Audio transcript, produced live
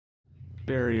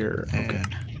Barrier. Okay.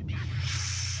 And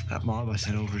that mob I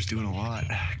sent over is doing a lot.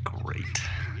 Great.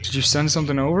 Did you send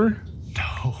something over?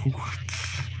 No. No.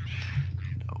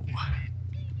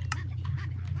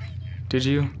 Did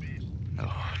you?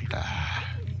 No. Nah.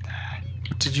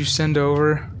 Did you send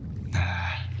over? Nah.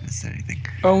 Didn't say anything.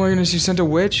 Oh my goodness, you sent a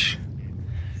witch?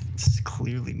 It's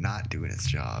clearly not doing its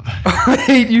job. I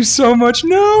hate you so much.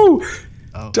 No!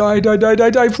 Oh. Die, die, die, die,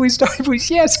 die. Please die, please.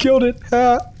 Yes, killed it.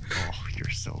 Oh, you're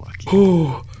so lucky. Oh.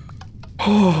 What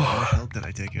Oh. health did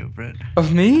I take out, Brett?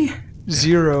 Of me?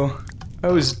 0. I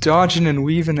was dodging and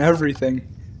weaving everything.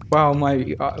 Wow,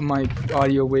 my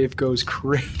audio wave goes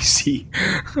crazy.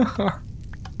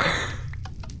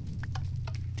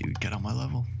 Dude, get on my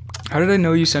level. How did I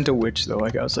know you sent a witch though?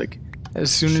 Like I was like,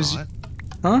 as soon as. Saw it?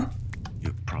 Huh?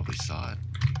 You probably saw it.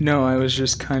 No, I was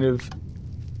just kind of.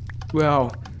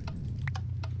 Well,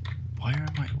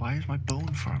 Why is my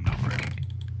bone farm not working?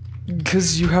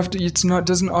 because you have to. It's not.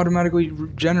 Doesn't automatically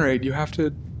regenerate. You have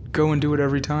to go and do it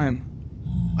every time.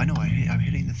 I know, I'm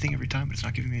hitting the thing every time, but it's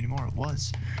not giving me any more. It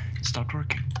was. It stopped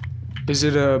working. Is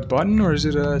it a button or is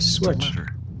it a switch? It's a lever.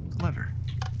 Lever.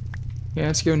 Yeah,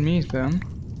 it's giving me them.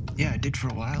 Yeah, it did for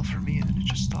a while for me, and then it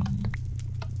just stopped.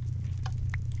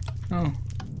 Oh,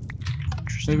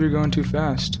 Interesting. maybe you're going too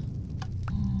fast.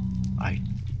 I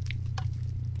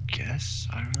guess.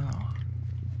 I don't know.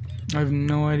 I have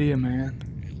no idea, man.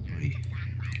 Buddy,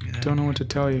 give me that. Don't know what to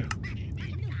tell you.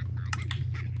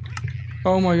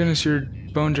 Oh my goodness, your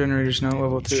bone generator's now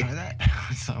level Let's 2. try that.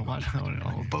 So I want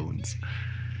all bones.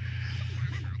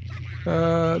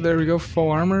 There we go,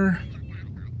 full armor.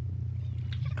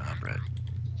 Brett.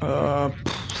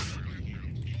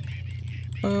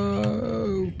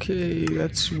 Okay,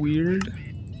 that's weird.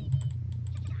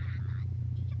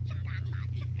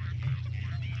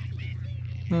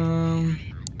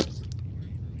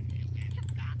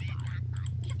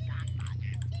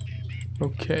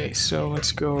 Okay, so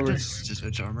let's go over. Just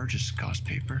edge armor, just cost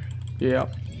paper. Yeah.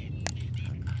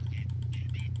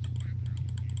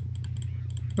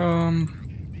 How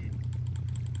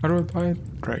do I buy it?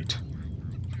 Right.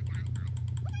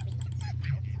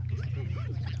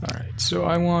 Alright, so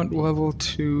I want level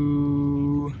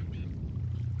 2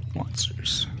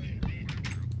 monsters.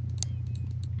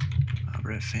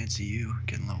 Brett, fancy you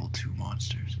getting level 2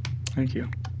 monsters. Thank you.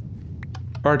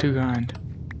 Far too kind.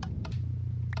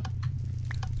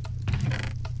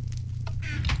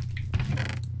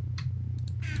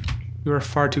 You are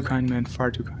far too kind, man. Far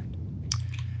too kind.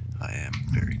 I am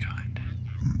very kind.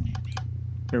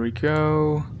 There we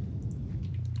go.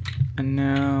 And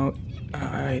now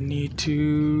I need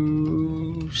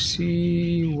to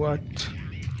see what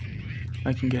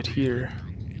I can get here.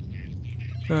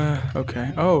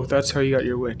 Okay. Oh, that's how you got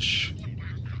your witch.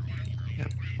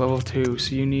 Yep. Level 2,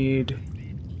 so you need...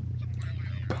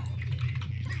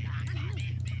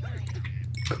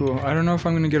 Cool. I don't know if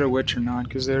I'm gonna get a witch or not,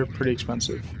 because they're pretty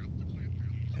expensive.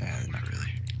 Yeah, not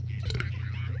really.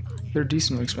 They're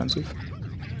decently expensive.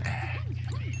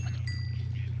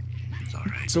 It's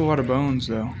alright. It's a lot of bones,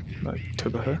 though. Like,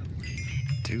 Tabitha.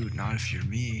 Dude, not if you're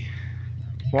me.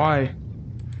 Why?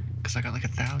 Because I got like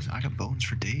 1,000. I got bones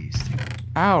for days, dude.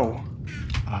 Ow!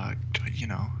 You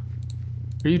know.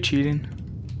 Are you cheating?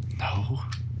 No.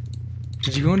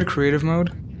 Did you go into creative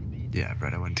mode? Yeah,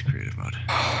 Brett, I went to creative mode.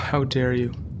 How dare you?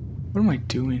 What am I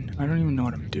doing? I don't even know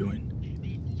what I'm doing.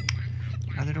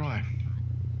 Neither do I.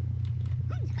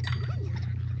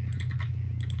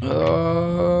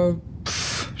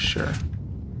 Sure.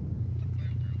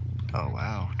 Oh,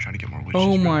 wow. Trying to get more witches.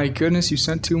 Oh Brett. my goodness, you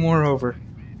sent 2 more over.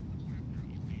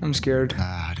 I'm scared.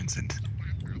 Nah, I didn't send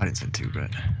 2,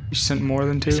 Brett. You sent more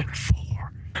than 2? I sent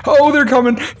 4. Oh, they're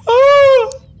coming!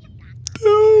 Oh!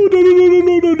 No, no, no, no,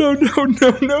 no, no, no, no,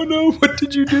 no, no, no, what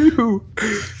did you do?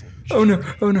 Oh no,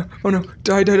 oh no, oh no,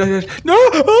 die, die, die, die. No!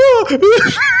 Oh!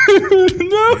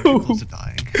 No! Close to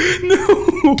dying.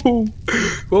 No!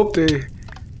 Whoopee.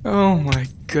 Oh my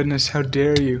goodness, how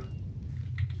dare you?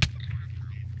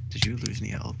 Did you lose any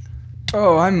health?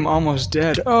 Oh, I'm almost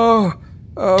dead. Oh,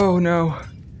 oh no. Are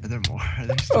there more? Are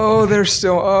there still Oh, more? they're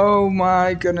still. Oh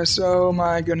my goodness. Oh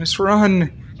my goodness.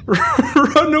 Run.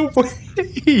 Run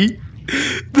away.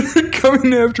 They're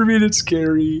coming after me and it's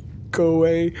scary. Go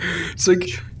away. It's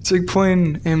like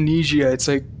playing Amnesia. It's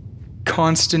like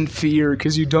constant fear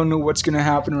because you don't know what's going to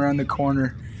happen around the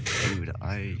corner. Dude,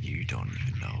 you don't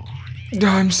even know. Oh,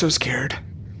 I'm so scared.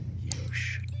 You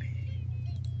should be.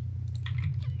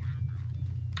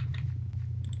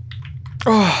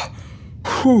 Oh.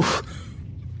 Whew.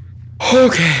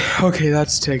 Okay. Okay,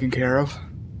 that's taken care of.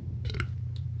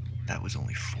 That was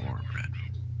only 4, Brett.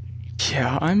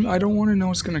 Yeah, I don't want to know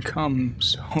what's going to come,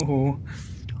 so...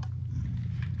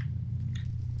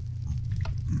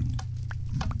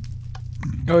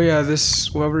 Oh yeah,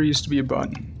 this lever used to be a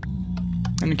button.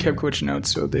 And it kept glitching out,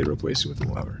 so they replaced it with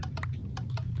a lever.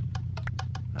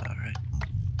 Alright.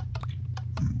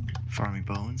 Farming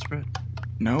bones, Brett?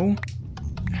 No?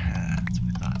 That's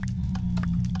what I thought.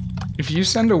 If you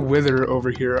send a wither over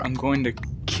here, I'm going to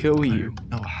kill you. I don't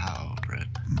know how, Brett.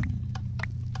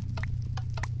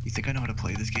 You think I know how to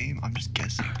play this game? I'm just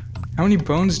guessing. How many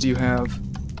bones do you have?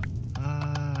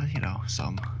 You know,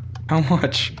 some. How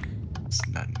much? It's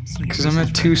not Because I'm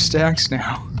at 2 stacks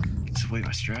now. It's away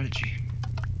my strategy.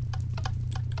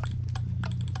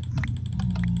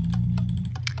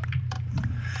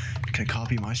 Can I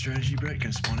copy my strategy, Brett? Can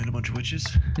I spawn in a bunch of witches?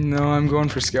 No, I'm going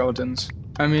for skeletons.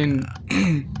 I mean,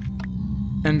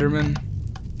 Enderman.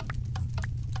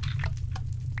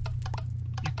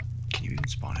 Can you even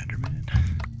spawn Enderman in?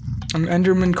 I'm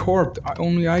Enderman Corp.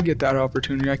 Only I get that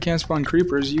opportunity. I can't spawn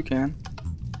creepers, you can.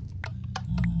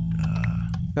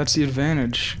 That's the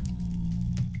advantage.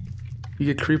 You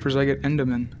get creepers, I get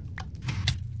Enderman.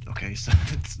 Okay, so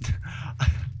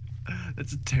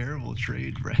that's a terrible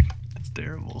trade, Brett. That's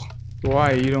terrible.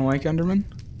 Why? You don't like Enderman?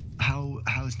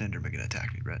 How's an Enderman gonna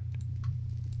attack me, Brett?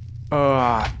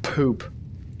 Ah, poop.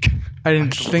 I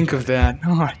didn't think of that.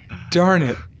 Oh, darn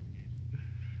it.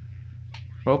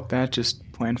 Well, that just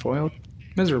plain foiled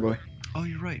miserably. Oh,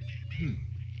 you're right.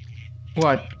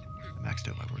 What? I maxed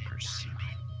out my workers.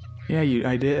 Yeah,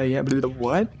 I did. Yeah, but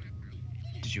what?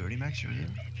 Did you already max yours out?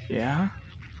 Yeah?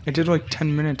 I did like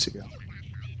 10 minutes ago.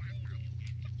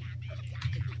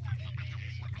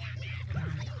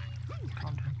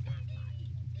 Calm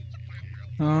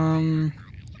Um,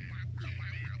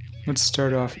 let's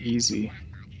start off easy.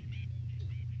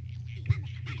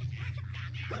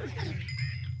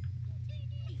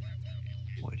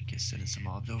 What, you get sending some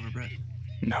mobs over, Brett?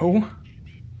 No?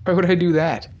 Why would I do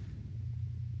that?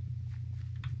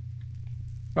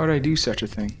 Why would I do such a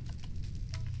thing?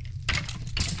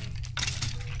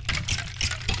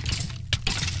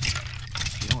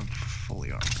 You know I'm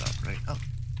fully armed up, right? Oh,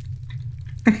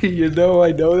 You know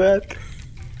I know that?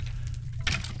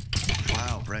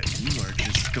 wow, Brett, you are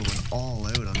just going all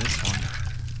out on this one.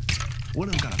 What,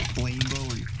 I've got a flame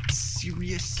bow? Are you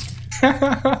serious?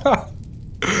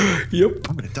 Yep.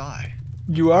 I'm gonna die.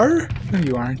 You are? No,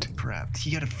 you aren't. Crap,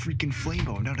 he got a freaking flame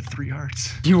bow. I'm down to 3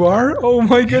 hearts. You are? Oh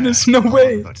my goodness, no I'm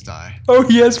way. about to die. Oh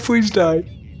yes, please die.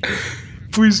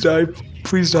 Please die.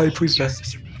 Please die, please die. Yes, I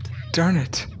survived. Darn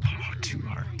it. Oh, 2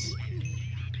 hearts.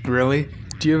 Really?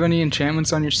 Do you have any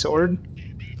enchantments on your sword?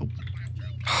 Nope.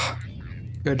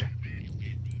 Good.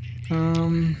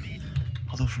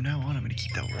 Although from now on, I'm gonna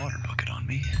keep that water bucket on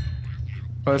me.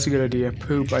 Oh, that's a good idea.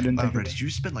 Poop, I didn't Wow, think Brett, of it. did you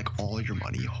spend like all your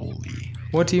money? Holy.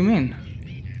 What do you mean?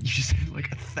 You just sent like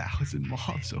 1,000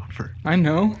 mobs over. I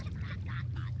know.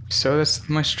 So that's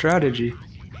my strategy.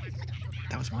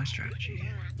 That was my strategy.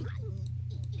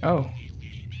 Oh.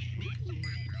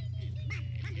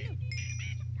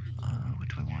 What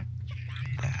do I want?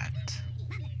 That.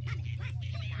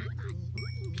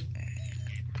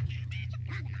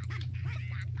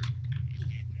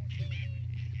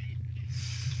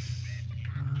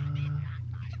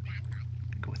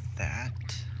 Go with that.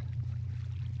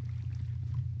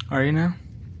 Are you now?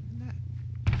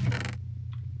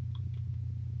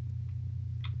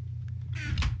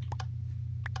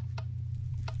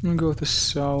 I'm gonna go with a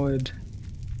solid.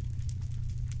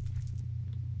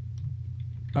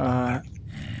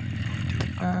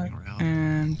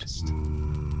 And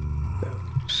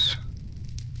those.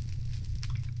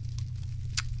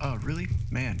 Oh, really?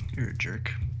 Man, you're a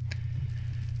jerk.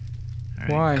 All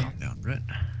right, Why? calm down, Brett.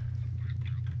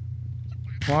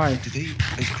 Why?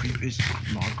 Is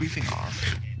mob griefing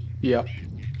off? Yep.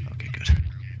 Okay, good.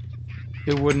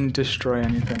 It wouldn't destroy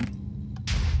anything.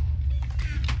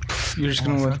 You're just Oh, I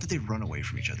gonna forgot let. that they run away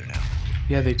from each other now.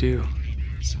 Yeah, they do.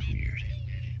 So weird.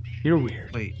 You're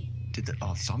weird. Wait, did the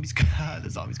zombies? The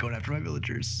zombies going after my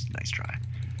villagers. Nice try.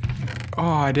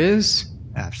 Oh, it is?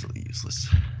 Absolutely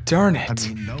useless. Darn I it.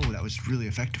 mean, no, that was really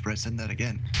effective, Brett. Send that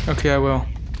again. Okay, I will.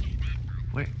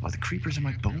 Wait, the creepers in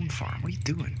my bone farm. What are you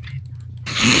doing?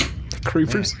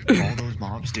 Creepers? Man, all those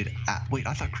mobs did. Wait,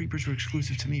 I thought creepers were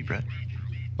exclusive to me, Brett.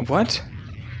 What?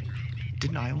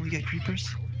 Didn't I only get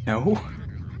creepers? No.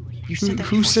 You said that.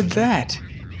 Who before, said so that?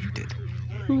 You did.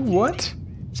 Who? What?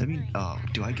 So I mean,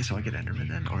 do I get Enderman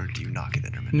then, or do you not get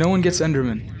Enderman? No one gets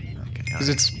Enderman. Okay. Because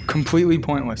it's completely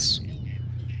pointless.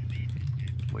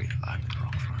 Wait, I'm in the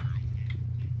wrong farm.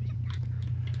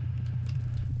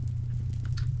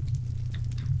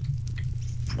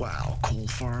 Wow, coal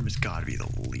farm has got to be the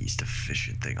least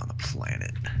efficient thing on the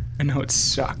planet. I know it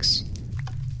sucks.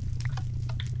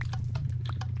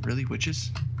 Really,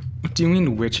 witches? What do you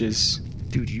mean witches?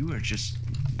 Dude, you are just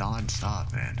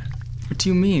non-stop, man. What do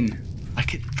you mean?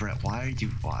 Brett, why are you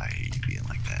being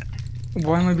like that?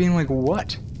 Why am I being like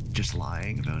what? Just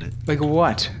lying about it? Like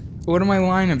what? What am I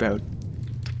lying about?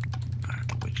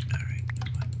 Alright.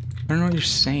 I don't know what you're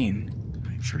saying.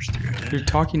 First you're dead. You're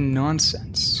talking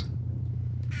nonsense.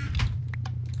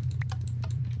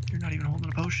 You're not even holding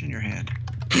a potion in your hand.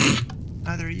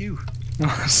 Neither are you.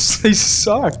 They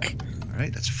suck.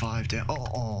 Alright, that's 5 down.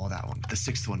 Oh, that one. The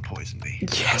 6th one poisoned me.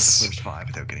 Yes. The first 5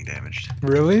 without getting damaged.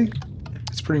 Really?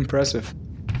 That's pretty impressive.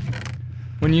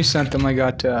 When you sent them, I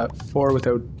got 4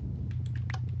 without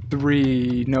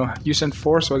 3. No, you sent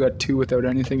 4, so I got 2 without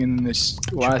anything, and then this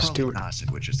last 2.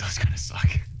 Acid witches, that's gonna suck.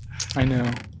 I know.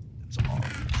 That's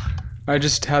awful. I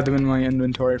just had them in my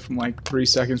inventory from like 3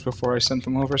 seconds before I sent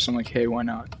them over, so I'm like, hey, why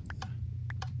not?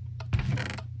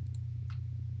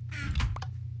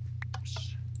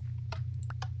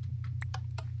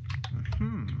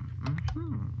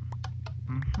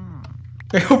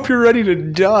 I hope you're ready to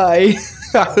die.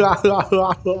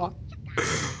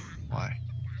 Why?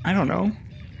 I don't know.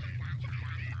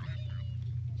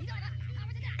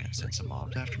 Gonna send some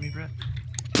mobs after me, Brett?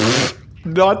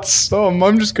 Not some.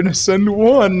 I'm just gonna send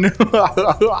one.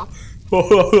 Right,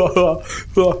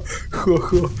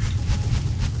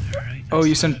 Oh,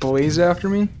 you sent Blaze after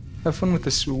me? Have fun with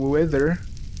this wither.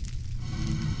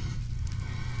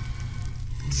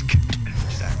 Just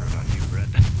aggroed on you,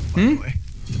 Brett. By the way.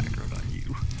 Just aggroed on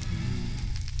you.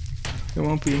 It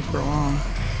won't be for long.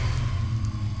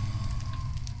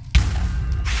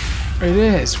 It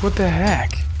is. What the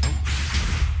heck?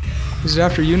 Is it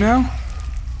after you now?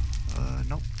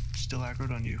 Nope. Still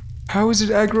aggroed on you. How is it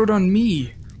aggroed on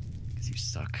me? Because you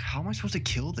suck. How am I supposed to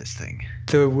kill this thing?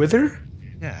 The wither?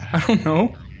 Yeah. I don't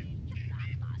know.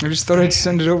 I just thought I'd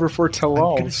send it over for I'm gonna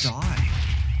Talals. die.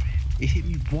 It hit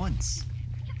me once.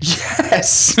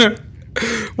 Yes!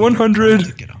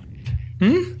 100. Get on.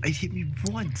 Hmm? It hit me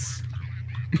once.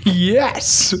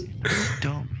 Yes!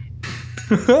 Dumb.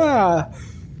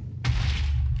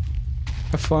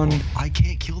 Have fun. Well, I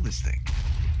can't kill this thing.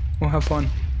 Well, have fun.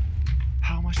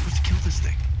 How am I supposed to kill this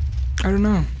thing? I don't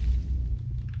know.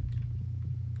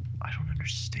 I don't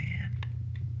understand.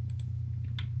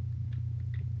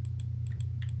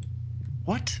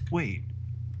 What? Wait.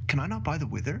 Can I not buy the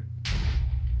wither?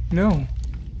 No.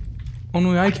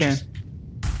 Only I can.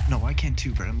 No, I can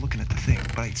too, Brett. I'm looking at the thing,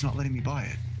 but it's not letting me buy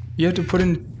it. You have to put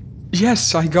in...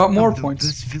 Yes, I got more points.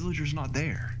 This villager's not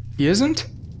there. He isn't?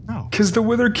 No. Because the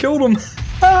wither killed him.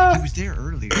 He was there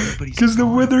earlier, but he's Because the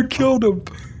gone. wither killed him.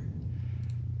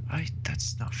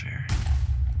 That's not fair.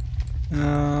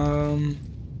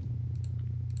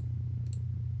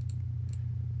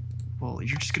 Well,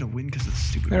 you're just gonna win because of the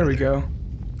stupid There we wither. go.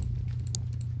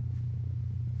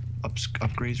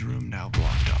 Upgrades room now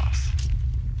blocked off.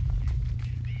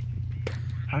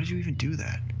 How did you even do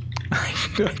that? I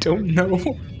don't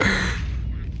know.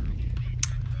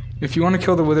 If you want to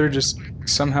kill the wither, just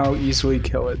somehow easily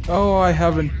kill it. Oh, I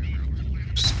haven't.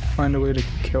 Just find a way to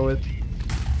kill it.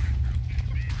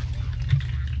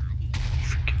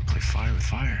 Freaking play fire with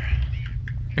fire.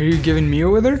 Are you giving me a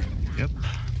wither? Yep.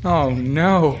 Oh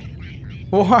no.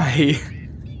 Why?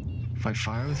 Fight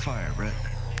fire with fire, Brett.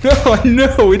 No,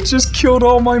 no, it just killed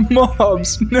all my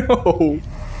mobs. No.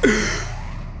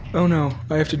 Oh no,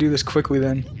 I have to do this quickly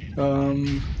then.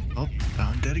 Oh,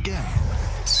 found dead again.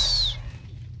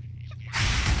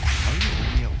 How are you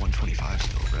only at 125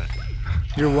 still, Brett?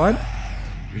 You're what?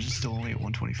 Yours is still only at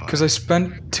 125. Because I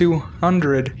spent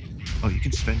 200. Oh, you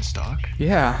can spend stock?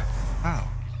 Yeah. How?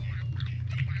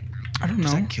 I don't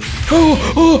Does know. that kill you? Oh,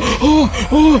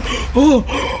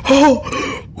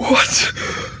 what?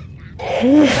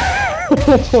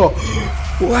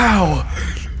 Wow.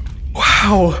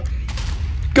 Wow.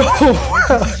 Go.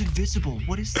 This is invisible.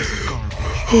 What is this garbage?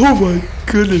 Oh my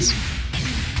goodness.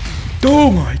 Oh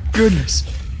my goodness.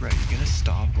 Brett, you gonna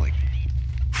stop, like,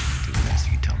 doing this?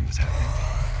 You can tell me what's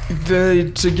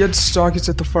happening. To get stock, it's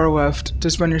at the far left. To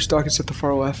spend your stock, it's at the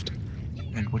far left.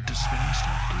 And what does spending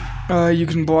stock You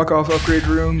can block off upgrade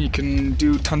room. You can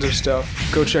do tons of stuff.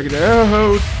 Go check it out. do?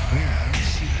 Where? I don't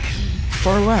see that.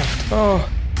 Far left. Oh.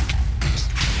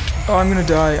 Oh, I'm gonna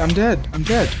die. I'm dead. I'm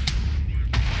dead.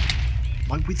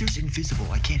 My wither's invisible.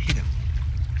 I can't hit him.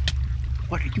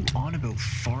 What are you on about?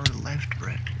 Far left,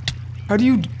 Brett. How do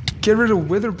you get rid of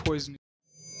wither poison?